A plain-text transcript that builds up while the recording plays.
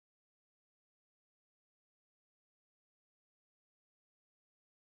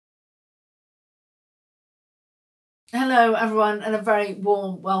Hello everyone, and a very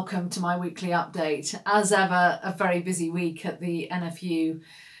warm welcome to my weekly update. As ever, a very busy week at the NFU.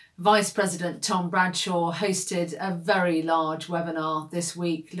 Vice President Tom Bradshaw hosted a very large webinar this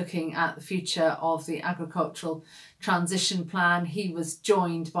week looking at the future of the agricultural transition plan. He was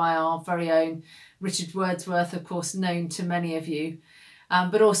joined by our very own Richard Wordsworth, of course known to many of you,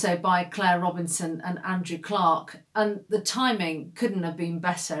 but also by Claire Robinson and Andrew Clark. And the timing couldn't have been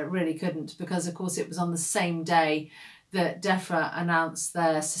better, it really couldn't, because of course it was on the same day that Defra announced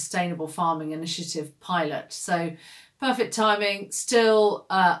their Sustainable Farming Initiative pilot. So perfect timing. Still,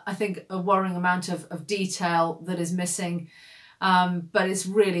 I think a worrying amount of detail that is missing, but it's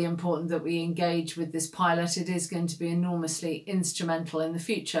really important that we engage with this pilot. It is going to be enormously instrumental in the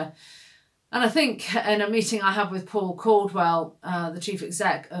future. And I think in a meeting I had with Paul Caldwell, the Chief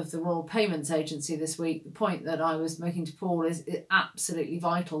Exec of the Royal Payments Agency this week, the point that I was making to Paul is it's absolutely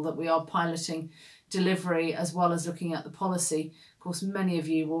vital that we are piloting delivery as well as looking at the policy. Of course, many of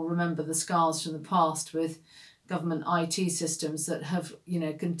you will remember the scars from the past with government IT systems that have,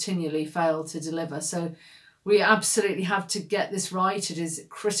 continually failed to deliver. So we absolutely have to get this right. It is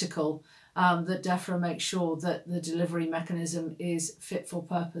critical that Defra makes sure that the delivery mechanism is fit for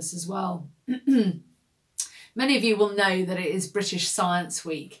purpose as well. Many of you will know that it is British Science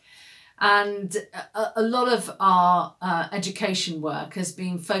Week, and a lot of our education work has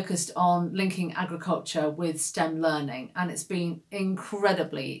been focused on linking agriculture with STEM learning, and it's been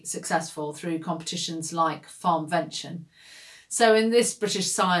incredibly successful through competitions like Farmvention. So in this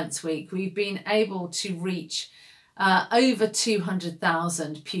British Science Week, we've been able to reach over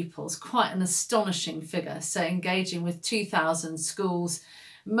 200,000 pupils, quite an astonishing figure. So engaging with 2,000 schools,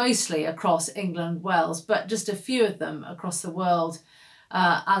 mostly across England, Wales, but just a few of them across the world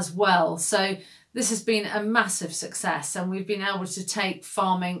as well. So this has been a massive success, and we've been able to take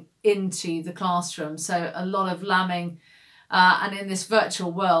farming into the classroom. So a lot of lambing, and in this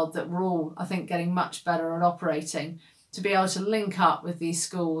virtual world that we're all, I think, getting much better at operating, to be able to link up with these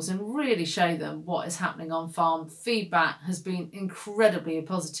schools and really show them what is happening on farm. Feedback has been incredibly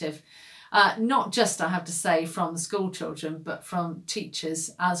positive, not just, I have to say, from the school children, but from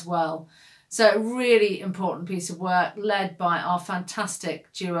teachers as well. So a really important piece of work led by our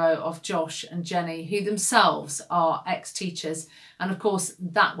fantastic duo of Josh and Jenny, who themselves are ex-teachers, and of course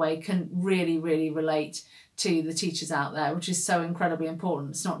that way can really relate to the teachers out there, which is so incredibly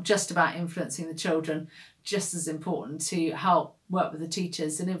important. It's not just about influencing the children, just as important to help work with the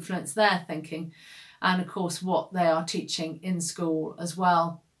teachers and influence their thinking, and of course what they are teaching in school as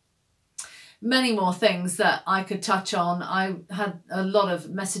well. Many more things that I could touch on. I had a lot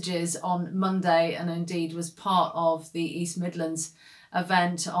of messages on Monday, and indeed was part of the East Midlands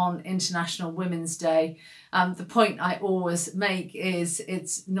event on International Women's Day. The point I always make is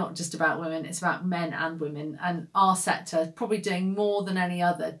it's not just about women, it's about men and women, and our sector probably doing more than any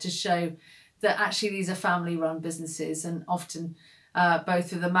other to show that actually these are family run businesses, and often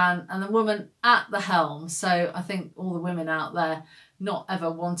both with the man and the woman at the helm. So I think all the women out there not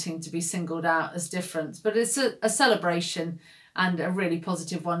ever wanting to be singled out as different, but it's a celebration and a really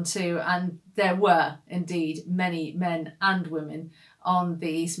positive one too. And there were indeed many men and women on the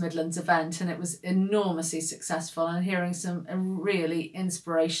East Midlands event, and it was enormously successful, and hearing some really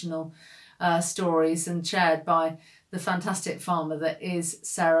inspirational stories and shared by the fantastic farmer that is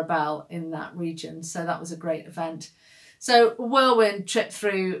Sarah Bell in that region. So that was a great event. So a whirlwind trip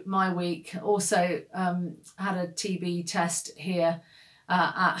through my week. Also had a TB test here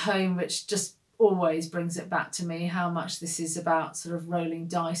at home, which just always brings it back to me how much this is about sort of rolling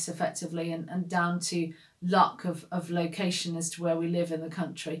dice effectively, and down to luck of location as to where we live in the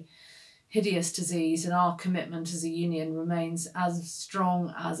country. Hideous disease, and our commitment as a union remains as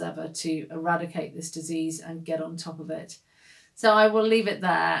strong as ever to eradicate this disease and get on top of it. So I will leave it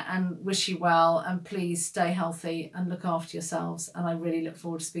there and wish you well, and please stay healthy and look after yourselves, and I really look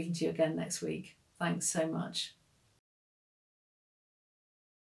forward to speaking to you again next week. Thanks so much.